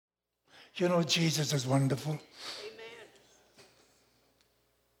You know, Jesus is wonderful. Amen.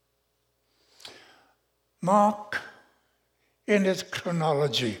 Mark, in his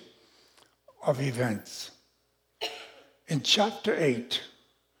chronology of events, in chapter 8,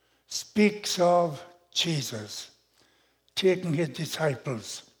 speaks of Jesus taking his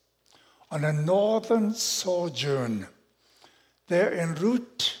disciples on a northern sojourn. They're en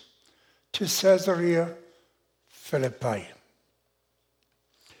route to Caesarea Philippi.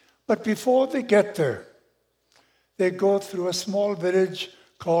 But before they get there, they go through a small village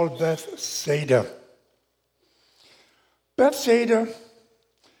called Bethsaida. Bethsaida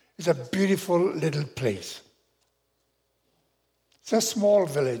is a beautiful little place. It's a small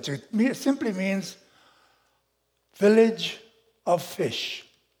village. It simply means village of fish.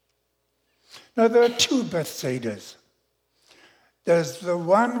 Now, there are two Bethsaidas. There's the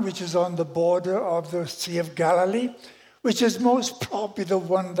one which is on the border of the Sea of Galilee, which is most probably the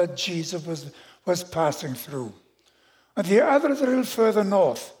one that Jesus was passing through. And the other is a little further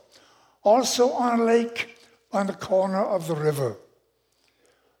north, also on a lake on the corner of the river.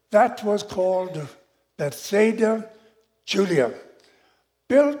 That was called Bethsaida Julia,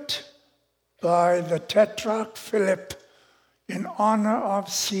 built by the Tetrarch Philip in honor of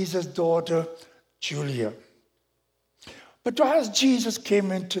Caesar's daughter Julia. But as Jesus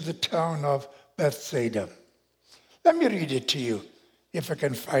came into the town of Bethsaida, let me read it to you, if I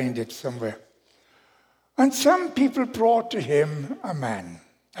can find it somewhere. And some people brought to him a man,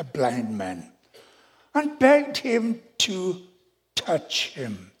 a blind man, and begged him to touch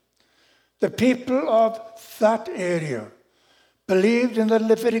him. The people of that area believed in the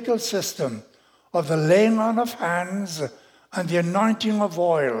Levitical system of the laying on of hands and the anointing of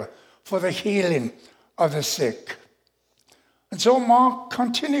oil for the healing of the sick. And so Mark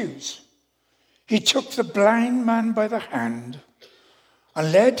continues. He took the blind man by the hand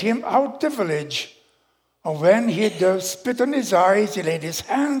and led him out the village. And when he had spit on his eyes, he laid his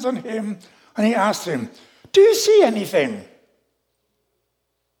hands on him and he asked him, "Do you see anything?"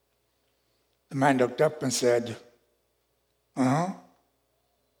 The man looked up and said,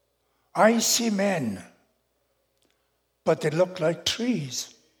 "I see men, but they look like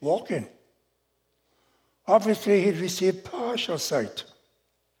trees walking." Obviously, he received partial sight.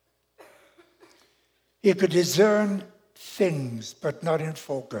 He could discern things, but not in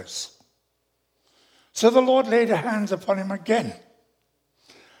focus. So the Lord laid his hands upon him again.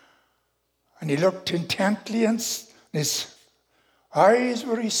 And he looked intently, and his eyes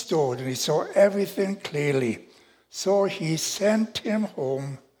were restored, and he saw everything clearly. So he sent him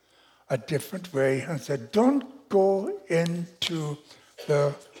home a different way and said, "Don't go into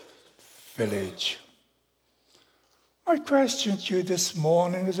the village." My question to you this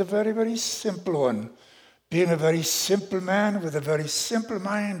morning is a very, very simple one. Being a very simple man with a very simple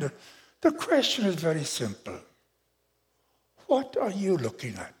mind, the question is very simple. What are you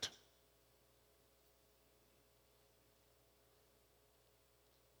looking at?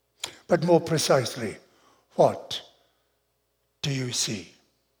 But more precisely, what do you see?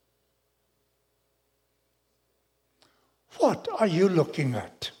 What are you looking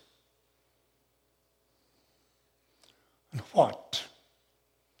at? And what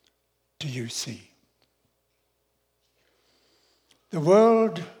do you see? The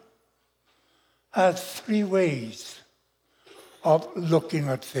world has three ways of looking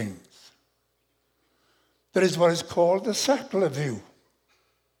at things. There is what is called the secular view.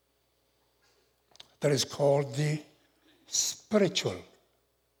 That is called the spiritual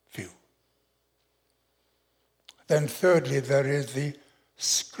view. Then thirdly, there is the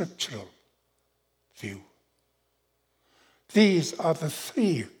scriptural view. These are the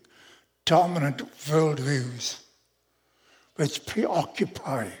three dominant worldviews which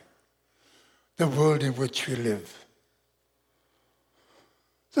preoccupy the world in which we live.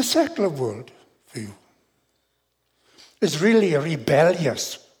 The secular worldview is really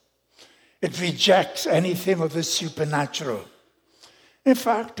rebellious. It rejects anything of the supernatural. In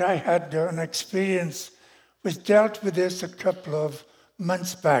fact, I had an experience which dealt with this a couple of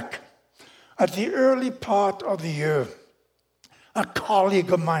months back. At the early part of the year, a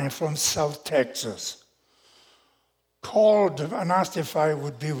colleague of mine from South Texas called and asked if I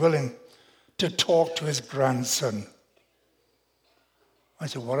would be willing to talk to his grandson. I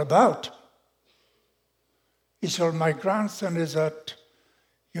said, "What about?" He said, "Well, my grandson is at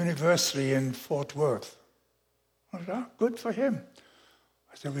university in Fort Worth." I said, "Ah, good for him."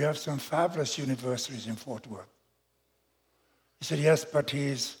 I said, "We have some fabulous universities in Fort Worth." He said, "Yes, but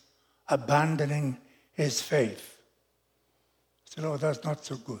he's abandoning his faith." I said, "Oh, that's not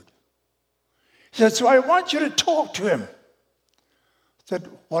so good." He said, "So I want you to talk to him." I said,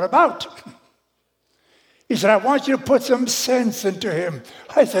 what about? He said, I want you to put some sense into him.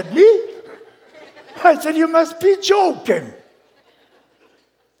 I said, me? I said, you must be joking.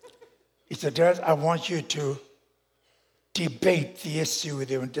 He said, Dad, I want you to debate the issue with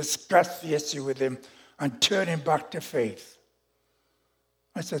him and discuss the issue with him and turn him back to faith.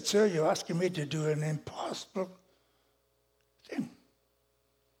 I said, sir, you're asking me to do an impossible thing.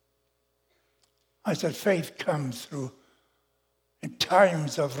 I said, faith comes through in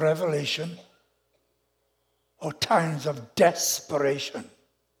times of revelation or times of desperation.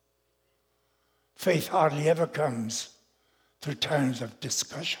 Faith hardly ever comes through times of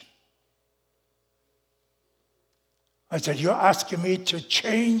discussion. I said, you're asking me to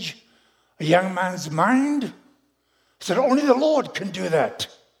change a young man's mind? I said, only the Lord can do that.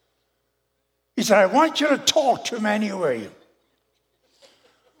 He said, I want you to talk to him anyway.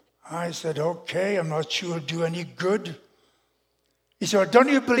 I said, okay, I'm not sure it'll do any good. He said, well, don't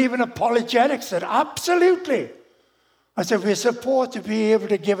you believe in apologetics? I said, absolutely. I said, we're supposed to be able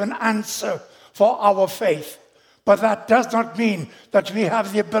to give an answer for our faith. But that does not mean that we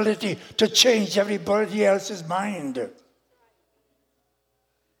have the ability to change everybody else's mind.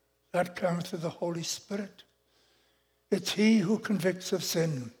 That comes through the Holy Spirit. It's He who convicts of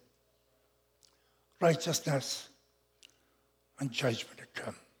sin, righteousness, and judgment to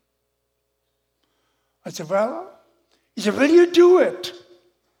come. I said, well, he said, will you do it?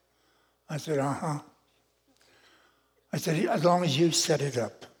 I said, uh-huh. I said, as long as you set it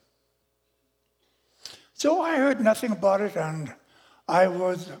up. So I heard nothing about it, and I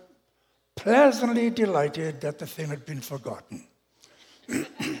was pleasantly delighted that the thing had been forgotten.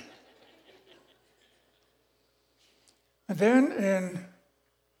 And then in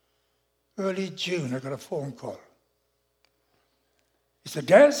early June, I got a phone call. He said,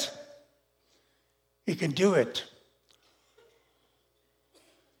 Des, he can do it.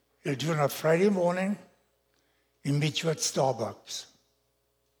 He'll do it on a Friday morning. He'll meet you at Starbucks.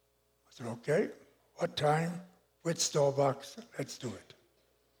 I said, okay. What time? With Starbucks? Let's do it.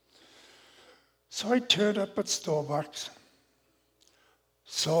 So I turned up at Starbucks,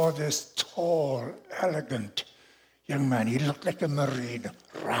 saw this tall, elegant young man. He looked like a Marine,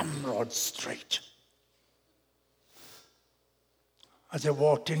 ramrod straight. As I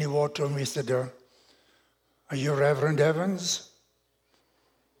walked in, he walked over me, he said, are you Reverend Evans?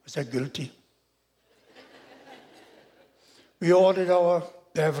 I said, guilty. We ordered our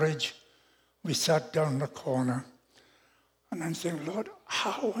beverage. We sat down in the corner. And I'm saying, Lord,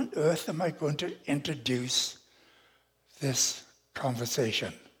 how on earth am I going to introduce this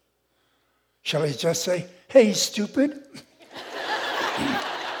conversation? Shall I just say, hey, stupid?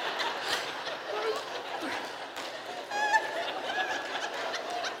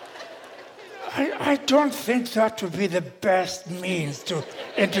 I don't think that would be the best means to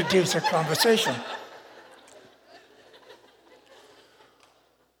introduce a conversation.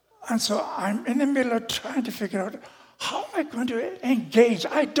 And so I'm in the middle of trying to figure out, how am I going to engage?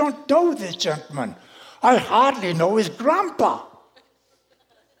 I don't know this gentleman. I hardly know his grandpa.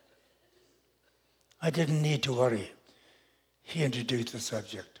 I didn't need to worry. He introduced the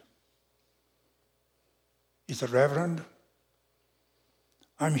subject. He said, Reverend,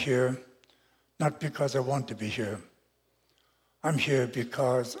 I'm here not because I want to be here. I'm here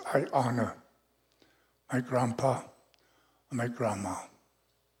because I honor my grandpa and my grandma.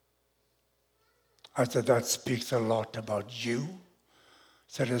 I said, that speaks a lot about you. I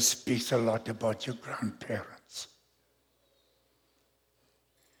said, it speaks a lot about your grandparents.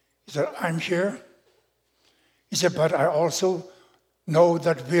 He said, I'm here. He said, but I also know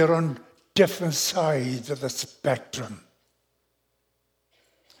that we're on different sides of the spectrum.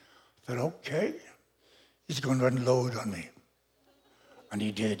 I said, okay, he's going to unload on me. And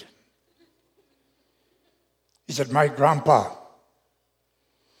he did. He said, my grandpa,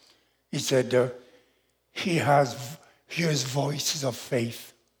 he said, he hears voices of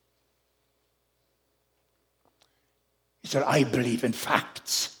faith. He said, I believe in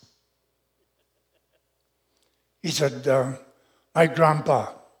facts. He said, my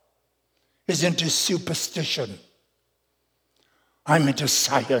grandpa is into superstition. I'm into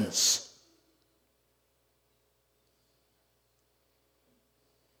science.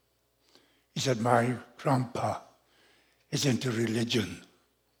 He said, my grandpa is into religion.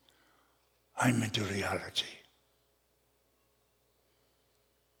 I'm into reality.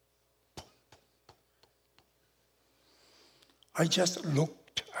 I just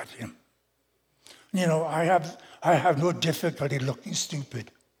looked at him. You know, I have no difficulty looking stupid.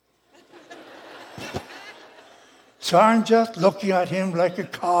 So I'm just looking at him like a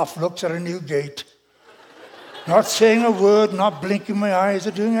calf looks at a new gate. Not saying a word, not blinking my eyes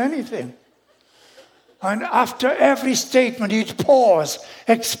or doing anything. And after every statement, he'd pause,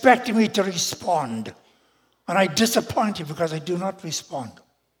 expecting me to respond. And I disappoint him because I do not respond.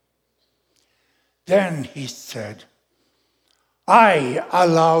 Then he said, I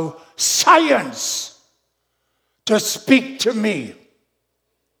allow science to speak to me.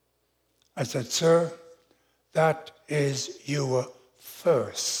 I said, sir, that is your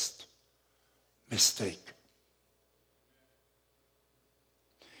first mistake.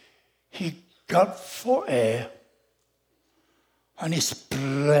 He gulped for air and he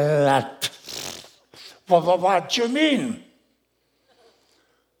splat. What do you mean?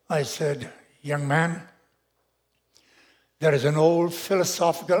 I said, young man, there is an old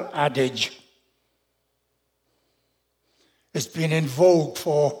philosophical adage. It's been in vogue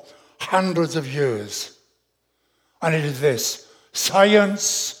for hundreds of years. And it is this: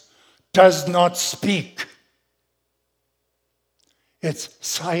 science does not speak. It's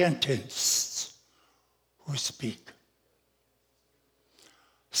scientists who speak.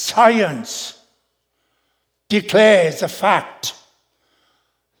 Science declares a fact.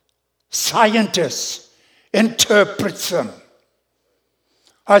 Scientists interpret them.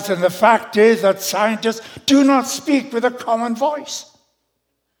 As in, the fact is that scientists do not speak with a common voice.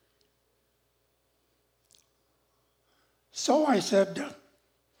 So I said,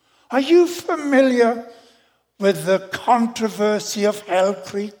 are you familiar with the controversy of Hell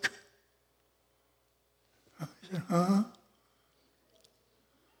Creek? He said, huh?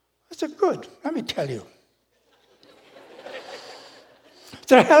 I said, good, let me tell you.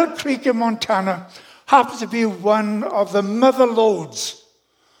 The Hell Creek in Montana happens to be one of the mother lodes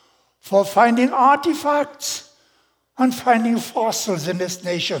for finding artifacts and finding fossils in this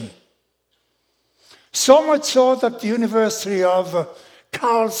nation. So much so that the University of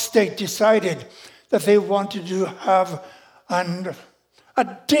Cal State decided that they wanted to have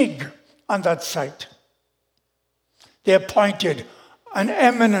a dig on that site. They appointed an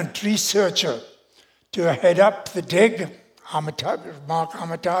eminent researcher to head up the dig, Mark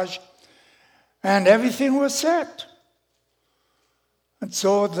Armitage, and everything was set. And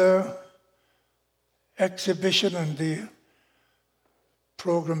so the exhibition and the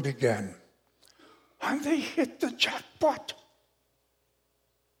program began. And they hit the jackpot.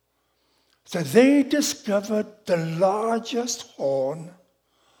 So they discovered the largest horn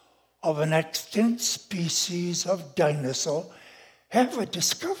of an extinct species of dinosaur ever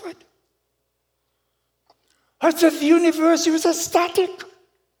discovered. I said the university was ecstatic.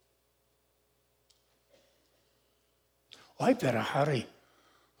 I better hurry.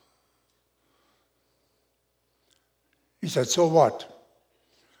 He said, so what?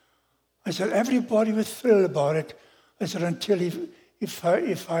 I said, everybody was thrilled about it. I said, until he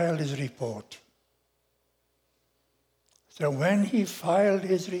filed his report. So when he filed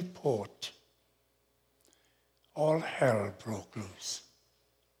his report, all hell broke loose.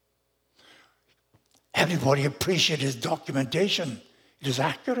 Everybody appreciated his documentation. It was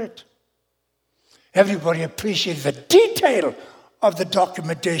accurate. Everybody appreciated the detail of the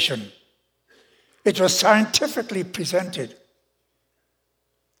documentation. It was scientifically presented.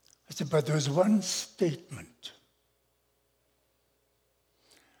 I said, but there was one statement.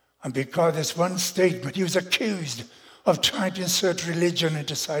 And because this one statement, he was accused of trying to insert religion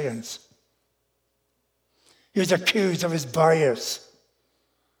into science. He was accused of his bias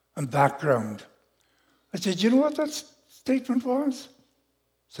and background. I said, do you know what that statement was?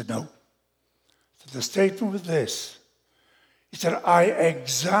 He said, no. So the statement was this. He said, I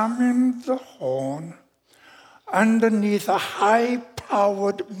examined the horn underneath a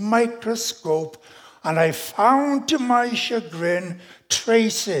high-powered microscope, and I found, to my chagrin,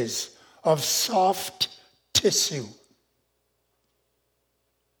 traces of soft tissue.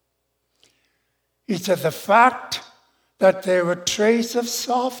 He said, the fact that there were traces of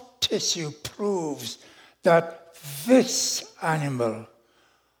soft tissue proves that this animal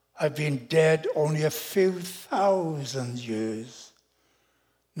had been dead only a few thousand years,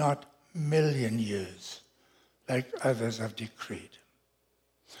 not million years, like others have decreed.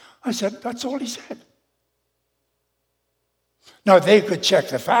 I said, that's all he said. Now, they could check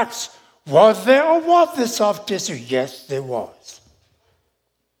the facts. Was there or was there soft tissue? Yes, there was.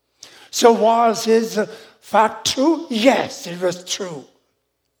 So was his fact true? Yes, it was true.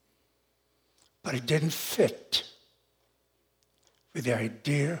 But it didn't fit with the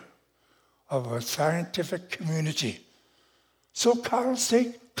idea of a scientific community. So Cal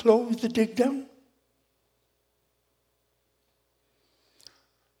State closed the dig down.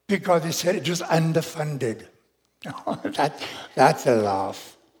 Because they said it was underfunded. That's a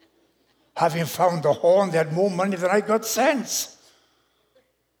laugh. Having found the horn, they had more money than I got sense.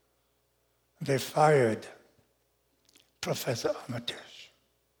 They fired Professor Armitage.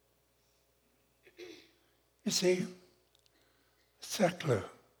 You see, secular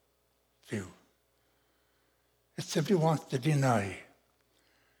view, it simply wants to deny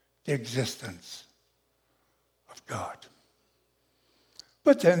the existence of God.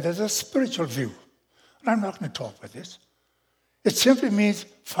 But then there's a spiritual view. And I'm not going to talk about this. It simply means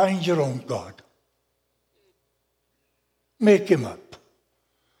find your own God. Make him up.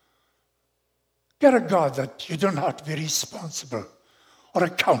 Get a God that you don't have to be responsible or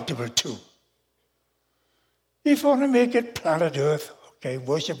accountable to. If you want to make it planet Earth, okay,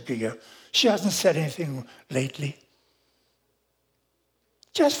 worship Gaia. She hasn't said anything lately.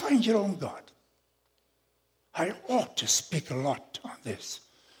 Just find your own God. I ought to speak a lot on this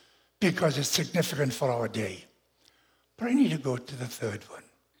because it's significant for our day. But I need to go to the third one.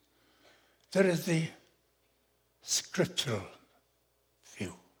 There is the scriptural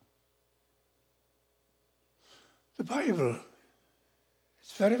view. The Bible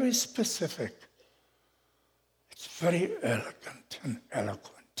is very, very specific. It's very elegant and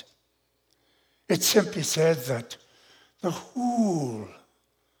eloquent. It simply says that the whole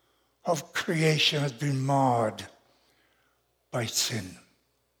of creation has been marred by sin.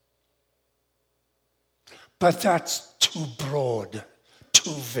 But that's too broad,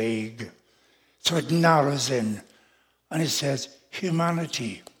 too vague. So it narrows in. And it says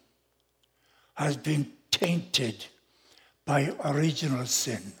humanity has been tainted by original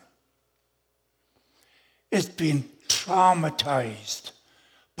sin. It's been traumatized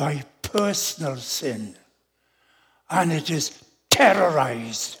by personal sin. And it is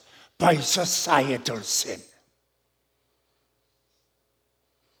terrorized by societal sin.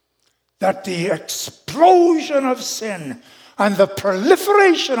 That the explosion of sin and the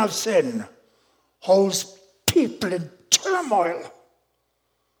proliferation of sin holds people in turmoil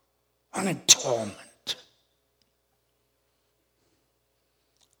and in torment.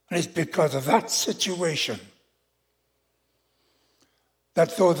 And it's because of that situation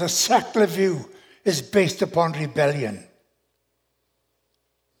that though the secular view is based upon rebellion,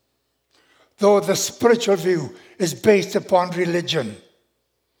 though the spiritual view is based upon religion,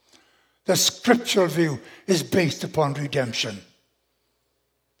 the scriptural view is based upon redemption.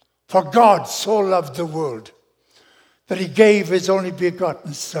 For God so loved the world that he gave his only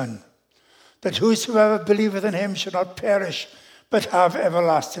begotten Son, that whosoever believeth in him should not perish, but have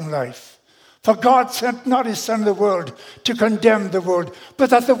everlasting life. For God sent not his Son into the world to condemn the world, but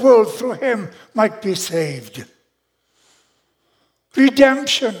that the world through him might be saved.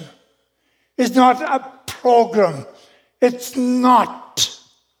 Redemption is not a program. It's not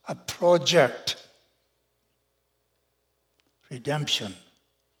a project. Redemption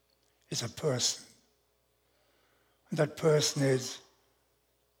is a person. And that person is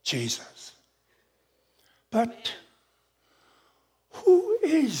Jesus. But who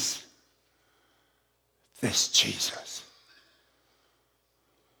is this Jesus?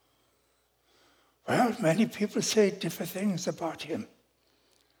 Well, many people say different things about him.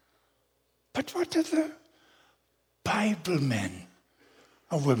 But what do the Bible men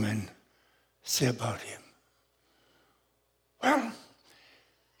and women say about him? Well,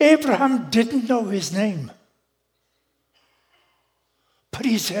 Abraham didn't know his name. But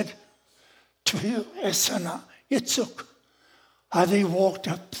he said to his son Yitzhak, as they walked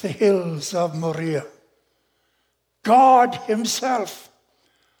up the hills of Moriah, God himself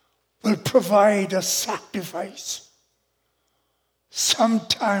will provide a sacrifice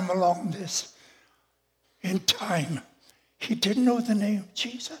sometime along this. In time, he didn't know the name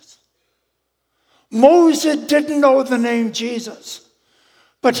Jesus. Moses didn't know the name Jesus.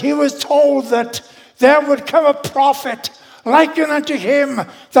 But he was told that there would come a prophet likened unto him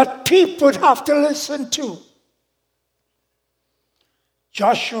that people would have to listen to.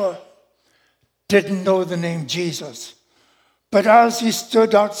 Joshua didn't know the name Jesus. But as he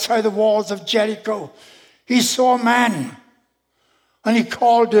stood outside the walls of Jericho, he saw a man. And he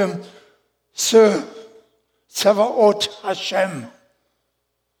called him Sir Tsevaot Hashem,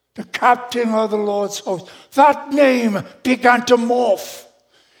 the captain of the Lord's host. That name began to morph.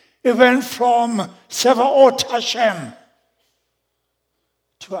 It went from Tsevaot Hashem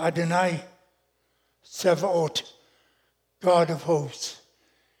to Adonai Tsevaot, God of hosts.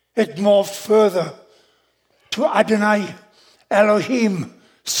 It morphed further to Adonai Elohim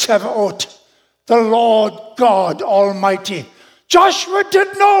Tsevaot, the Lord God Almighty. Joshua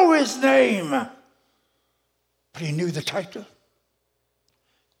didn't know his name, but he knew the title.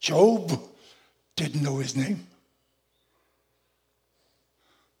 Job didn't know his name.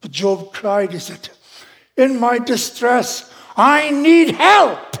 But Job cried, he said, in my distress, I need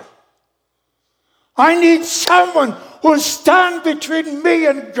help. I need someone who will stand between me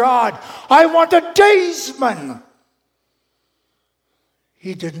and God. I want a daysman.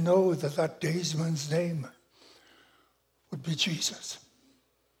 He didn't know that that daysman's name would be Jesus.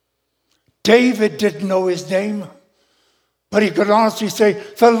 David didn't know his name, but he could honestly say,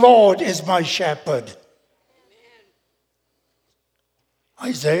 the Lord is my shepherd. Amen.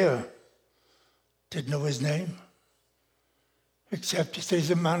 Isaiah didn't know his name, except he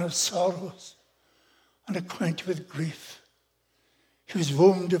says, a man of sorrows and acquainted with grief. He was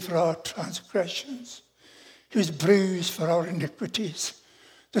wounded for our transgressions. He was bruised for our iniquities.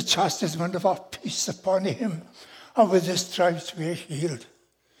 The chastisement of our peace upon him, and with his stripes we are healed.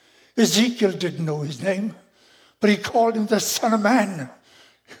 Ezekiel didn't know his name, but he called him the Son of Man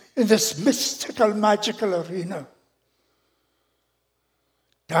in this mystical, magical arena.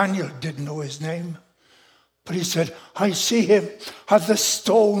 Daniel didn't know his name, but he said, I see him as the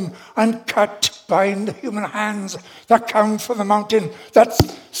stone uncut by the human hands that come from the mountain, that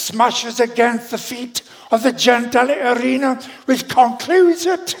smashes against the feet of the Gentile arena, which concludes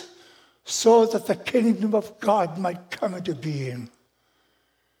it, so that the kingdom of God might come into being.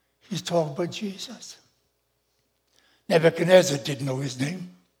 He's talking about Jesus. Nebuchadnezzar didn't know his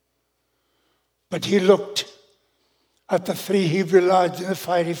name, but he looked at the 3 Hebrew lads in the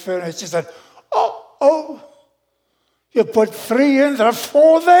fiery furnace. He said, oh, you put 3 in, there are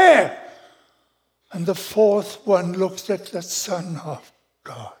 4 there. And the 4th one looks at the Son of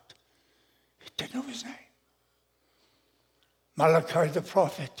God. He didn't know his name. Malachi the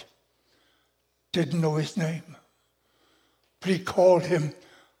prophet didn't know his name, but he called him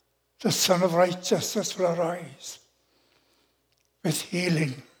the Son of Righteousness will arise with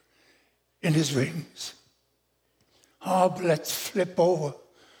healing in his wings. But let's flip over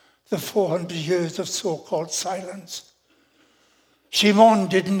the 400 years of so-called silence. Shimon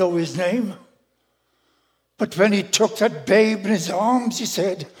didn't know his name, but when he took that babe in his arms, he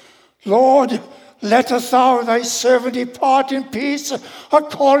said, Lord, lettest thou thy servant depart in peace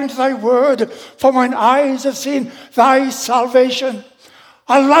according to thy word, for mine eyes have seen thy salvation,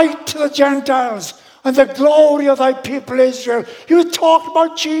 a light to the Gentiles and the glory of thy people Israel. He was talking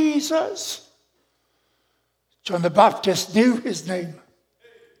about Jesus. John the Baptist knew his name,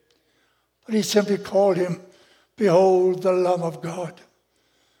 but he simply called him, behold the Lamb of God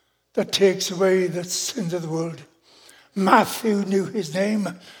that takes away the sins of the world. Matthew knew his name,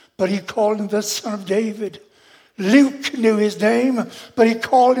 but he called him the Son of David. Luke knew his name, but he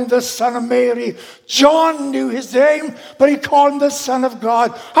called him the Son of Mary. John knew his name, but he called him the Son of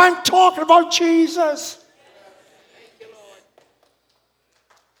God. I'm talking about Jesus. Thank you, Lord.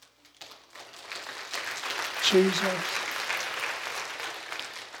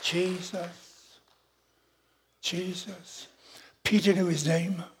 Jesus. Peter knew his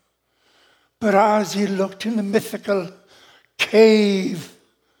name, but as he looked in the mythical cave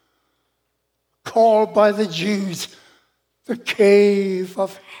called by the Jews the cave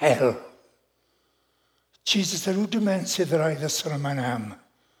of hell, Jesus said, who do men say that I, the Son of Man, am?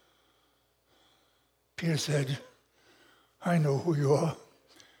 Peter said, I know who you are.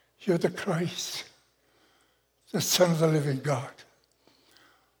 You're the Christ, the Son of the living God.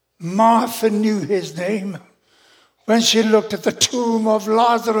 Martha knew his name when she looked at the tomb of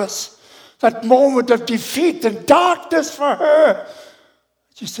Lazarus, that moment of defeat and darkness for her.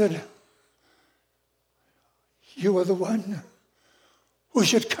 She said, you are the one who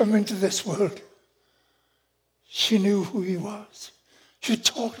should come into this world. She knew who he was. She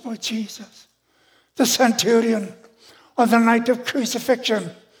talked about Jesus. The centurion on the night of crucifixion,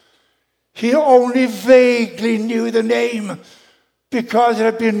 he only vaguely knew the name because it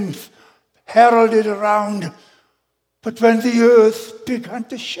had been heralded around. But when the earth began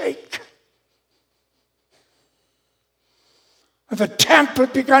to shake and the temple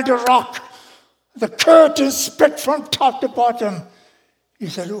began to rock, the curtain split from top to bottom, he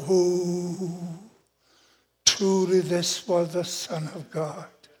said, oh, truly this was the Son of God.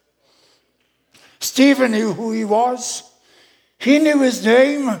 Stephen knew who he was. He knew his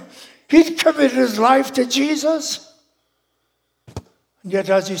name. He'd committed his life to Jesus. And yet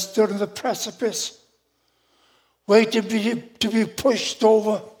as he stood on the precipice, waiting to be pushed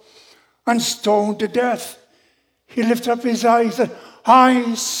over and stoned to death, he lifted up his eyes and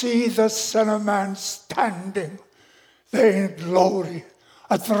I see the Son of Man standing there in glory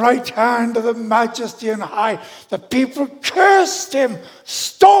at the right hand of the Majesty and high. The people cursed him,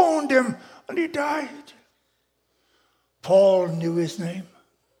 stoned him, and he died. Paul knew his name.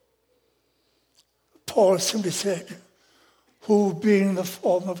 Paul simply said, who being in the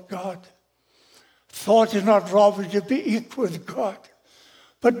form of God, thought it not robbery to be equal with God,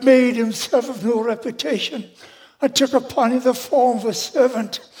 but made himself of no reputation, and took upon him the form of a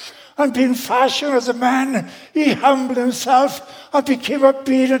servant. And being fashioned as a man, he humbled himself and became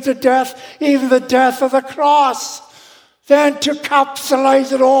obedient to death, even the death of the cross. Then to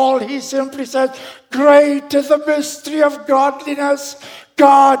capsulize it all, he simply said, great is the mystery of godliness,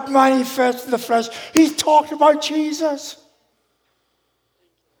 God manifest in the flesh. He's talking about Jesus.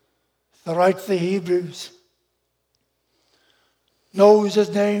 The writer of the Hebrews knows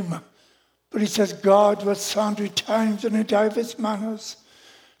his name, but he says, God was sundry times and in divers manners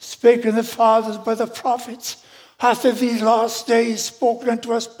spake in the fathers by the prophets, hath in these last days spoken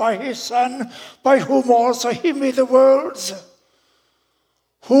unto us by his Son, by whom also he made the worlds,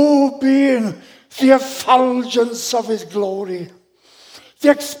 who being the effulgence of his glory,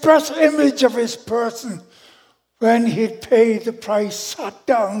 the express image of his person, when he had paid the price, sat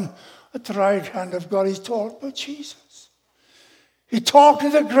down at the right hand of God. He's talking about Jesus. He talked to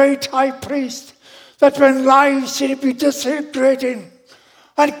the great high priest that when lives seem to be disintegrating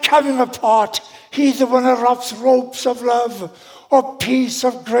and coming apart, he's the one who wraps ropes of love or peace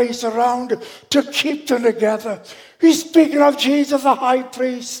of grace around to keep them together. He's speaking of Jesus, the high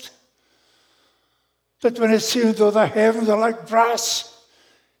priest, that when it seems though the heavens are like brass,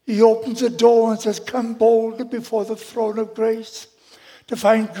 he opens the door and says, come boldly before the throne of grace to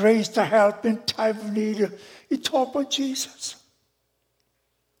find grace to help in time of need. He talked about Jesus.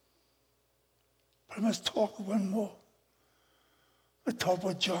 But I must talk one more. I talk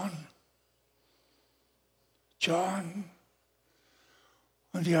about John. John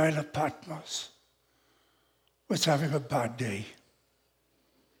on the Isle of Patmos was having a bad day.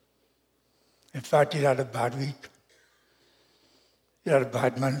 In fact, he had a bad week. He had a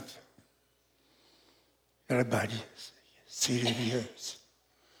bad month. He had a bad series of years.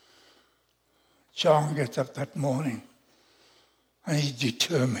 John gets up that morning and he's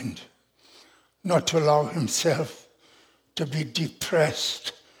determined not to allow himself to be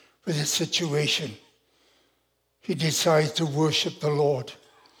depressed with his situation. He decides to worship the Lord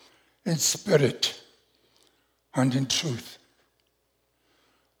in spirit and in truth.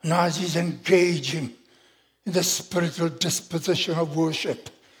 And as he's engaging in the spiritual disposition of worship,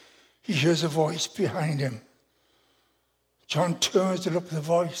 he hears a voice behind him. John turns to look at the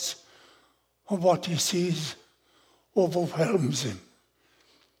voice, and what he sees overwhelms him.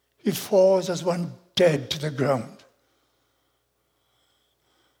 He falls as one dead to the ground.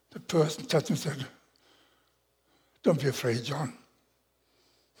 The person touched him and said, don't be afraid, John.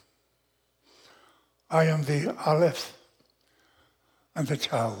 I am the Aleph and the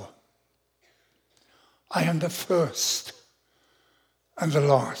Tau. I am the first and the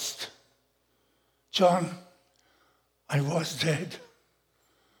last. John, I was dead,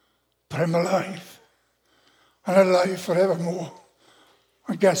 but I'm alive, and alive forevermore.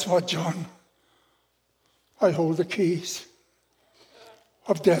 And guess what, John? I hold the keys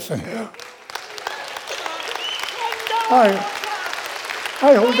of death and hell.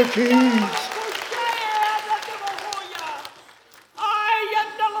 I hold the keys.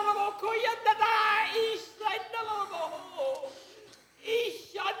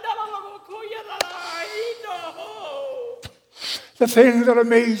 The thing that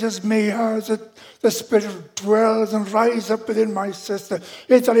amazes me is that the Spirit dwells and rises up within my sister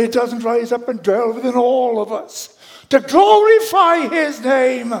is that it doesn't rise up and dwell within all of us to glorify his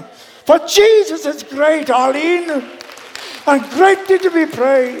name. For Jesus is great, Arlene, and greatly to be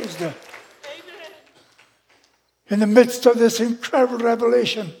praised. Amen. In the midst of this incredible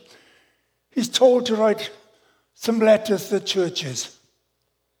revelation, he's told to write some letters to the churches.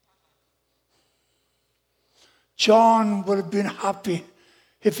 John would have been happy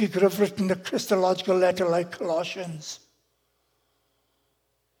if he could have written a Christological letter like Colossians,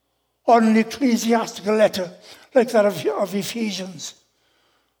 or an ecclesiastical letter like that of Ephesians.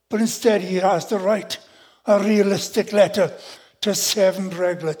 But instead he has to write a realistic letter to 7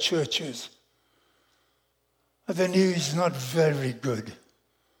 regular churches. The news is not very good.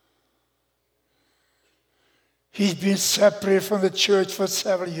 He's been separated from the church for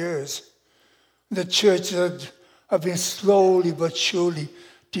several years. The churches have been slowly but surely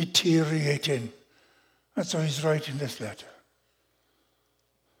deteriorating. And so he's writing this letter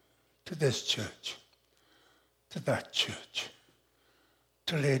to this church, to that church,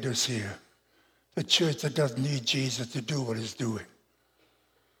 to Laodicea, the church that doesn't need Jesus to do what he's doing.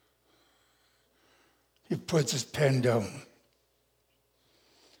 He puts his pen down.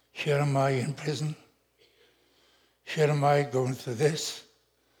 Here am I in prison. Here am I going through this.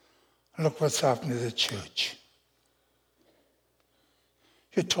 Look what's happened to the church.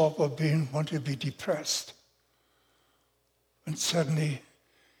 You talk about wanting to be depressed. And suddenly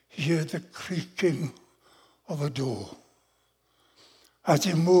you hear the creaking of a door as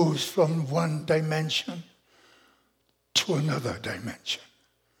he moves from one dimension to another dimension.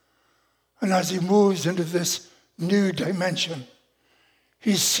 And as he moves into this new dimension,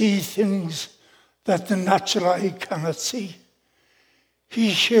 he sees things that the natural eye cannot see. He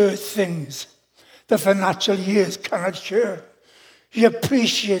hears things that the natural ears cannot hear. He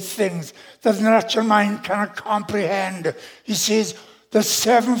appreciates things that the natural mind cannot comprehend. He sees the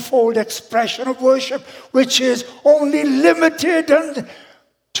sevenfold expression of worship, which is only limited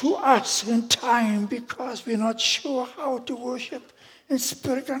to us in time because we're not sure how to worship in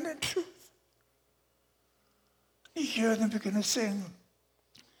spirit and in truth. You hear them begin to sing,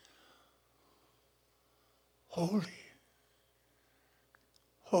 holy,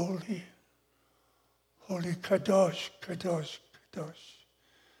 holy, holy, Kadosh, Kadosh, Kadosh,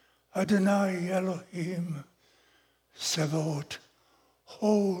 Adonai Elohim Sevaot,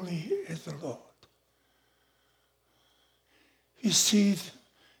 holy is the Lord. You see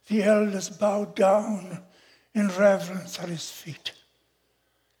the elders bow down in reverence at his feet.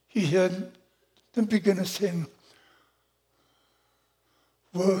 You hear them begin to sing,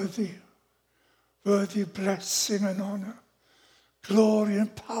 worthy, worthy blessing and honor, glory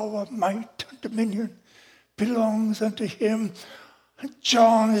and power, might and dominion belongs unto him. And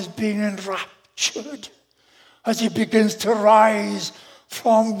John is being enraptured as he begins to rise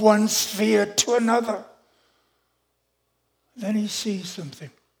from one sphere to another. Then he sees something.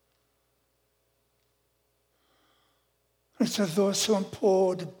 It's as though someone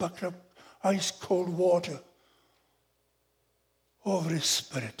poured a bucket of ice-cold water over his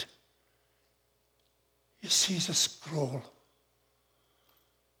spirit. He sees a scroll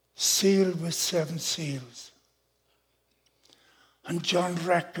sealed with 7 seals. And John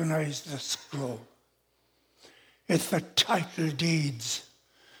recognized the scroll. It's the title deeds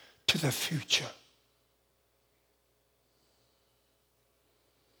to the future.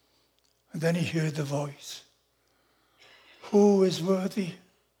 And then he heard the voice. Who is worthy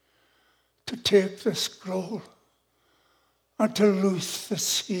to take the scroll and to loose the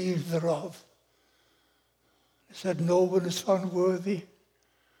seal thereof? He said, no one is found worthy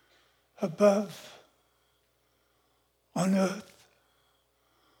above, on earth,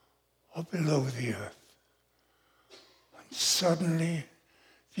 or below the earth. And suddenly,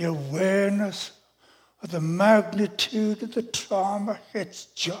 the awareness of the magnitude of the trauma hits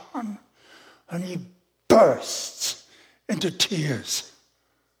John, and he bursts into tears.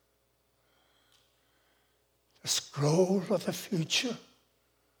 The scroll of the future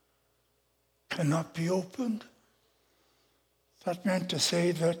cannot be opened. That meant to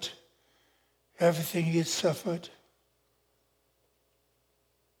say that everything he had suffered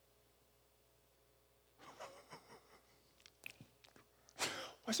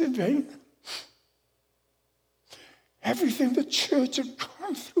was in vain. Everything the church had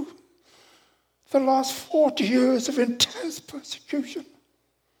gone through, the last 40 years of intense persecution,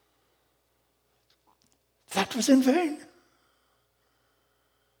 that was in vain.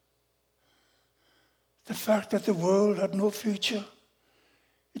 The fact that the world had no future,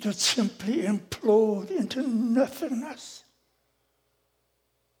 it would simply implode into nothingness.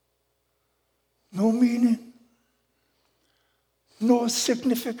 No meaning, no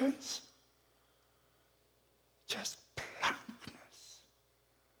significance, just blankness.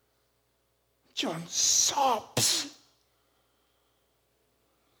 John sobs.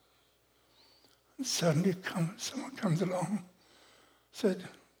 And suddenly someone comes along, said,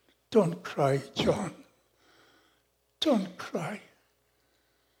 don't cry, John. Don't cry.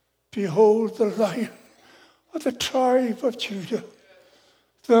 Behold the Lion of the tribe of Judah,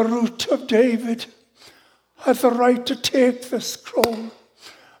 the Root of David, has the right to take the scroll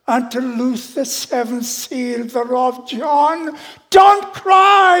and to loose the 7 seals thereof. John, don't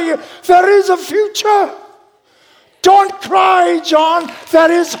cry. There is a future. Don't cry, John.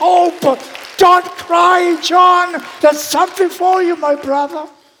 There is hope. Don't cry, John. There's something for you, my brother.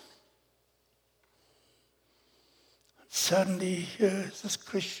 Suddenly he hears this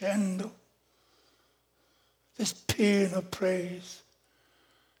crescendo, this paean of praise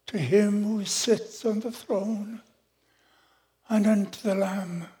to him who sits on the throne, and unto the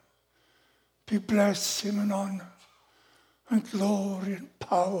Lamb be blessing and honor and glory and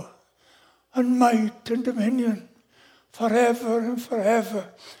power and might and dominion forever and forever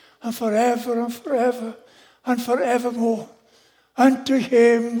and forever and forever and forevermore. Unto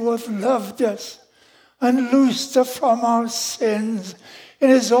him who hath loved us and loosed us from our sins in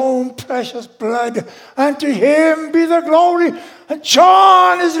his own precious blood. And to him be the glory. And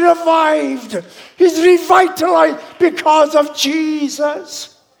John is revived. He's revitalized because of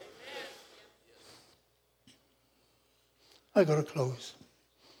Jesus. I got to close.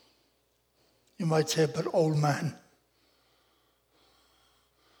 You might say, but old man,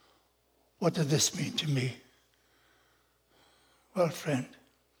 what does this mean to me? Well, friend,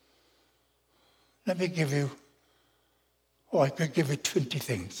 let me give you, I could give you 20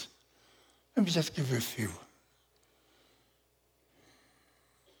 things. Let me just give you a few.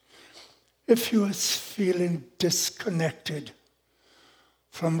 If you are feeling disconnected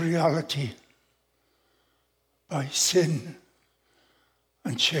from reality by sin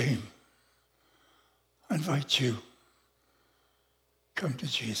and shame, I invite you, come to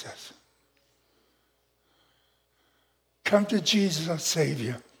Jesus. Come to Jesus, our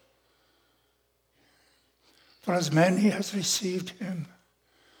Savior. For as many as received him,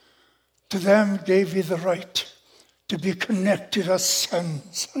 to them gave he the right to be connected as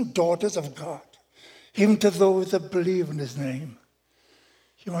sons and daughters of God, even to those that believe in his name.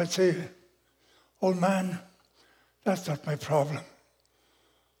 You might say, old man, that's not my problem.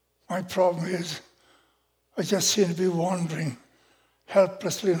 My problem is I just seem to be wandering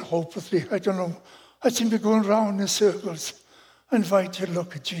helplessly and hopelessly. I don't know. I seem to be going round in circles. I invite you to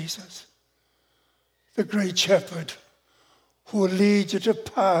look at Jesus, the great shepherd who will lead you to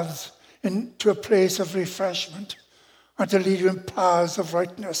paths into a place of refreshment and to lead you in paths of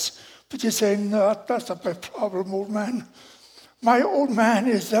rightness. But you say, no, that's not my problem, old man. My old man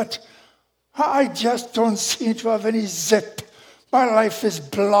is that I just don't seem to have any zip. My life is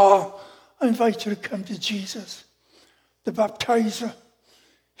blah. I invite you to come to Jesus, the baptizer.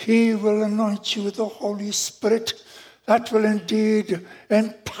 He will anoint you with the Holy Spirit. That will indeed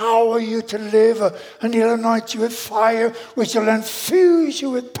empower you to live. And he'll anoint you with fire, which will infuse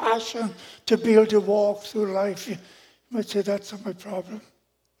you with passion to be able to walk through life. You might say, that's not my problem.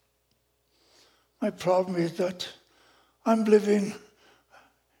 My problem is that I'm living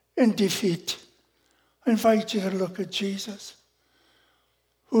in defeat. I invite you to look at Jesus,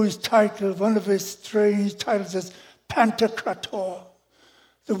 who is titled, one of his strange titles is Pantocrator,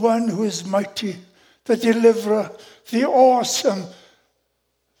 the one who is mighty, the deliverer, the awesome,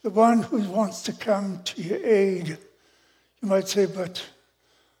 the one who wants to come to your aid. You might say, but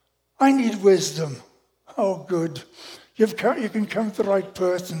I need wisdom. Oh, good. You can come to the right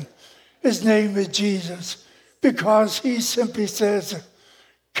person. His name is Jesus, because he simply says,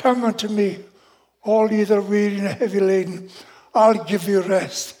 come unto me, all ye that are weary and heavy laden, I'll give you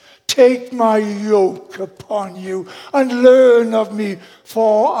rest. Take my yoke upon you and learn of me,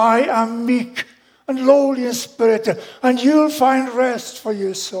 for I am meek and lowly in spirit, and you'll find rest for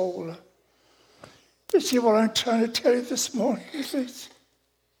your soul. You see what I'm trying to tell you this morning is this.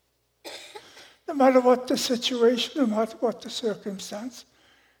 No matter what the situation, no matter what the circumstance,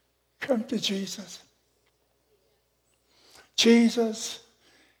 come to Jesus. Jesus,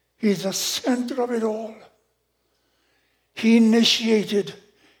 he's the center of it all. He initiated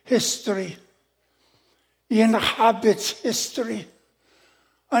history. He inhabits history.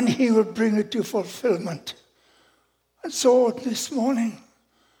 And he will bring it to fulfillment. And so this morning,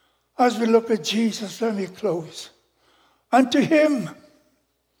 as we look at Jesus, let me close. And to him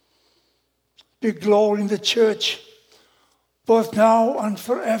be glory in the church, both now and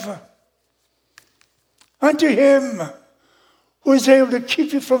forever. And to him who is able to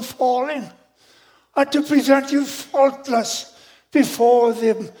keep you from falling and to present you faultless before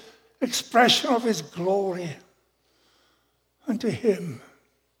the expression of his glory. And to him,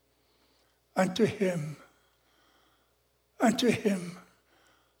 and to him, and to him,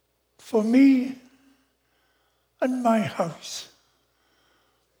 for me and my house,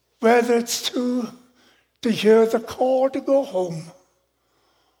 whether it's to hear the call to go home,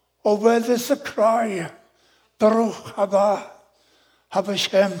 or whether it's the cry, Baruch haba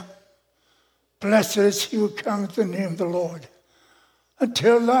Hashem, blessed is he who comes in the name of the Lord.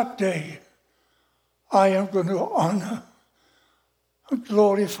 Until that day, I am going to honor and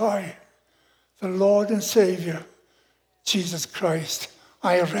glorify the Lord and Savior, Jesus Christ.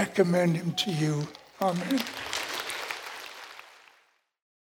 I recommend him to you. Amen.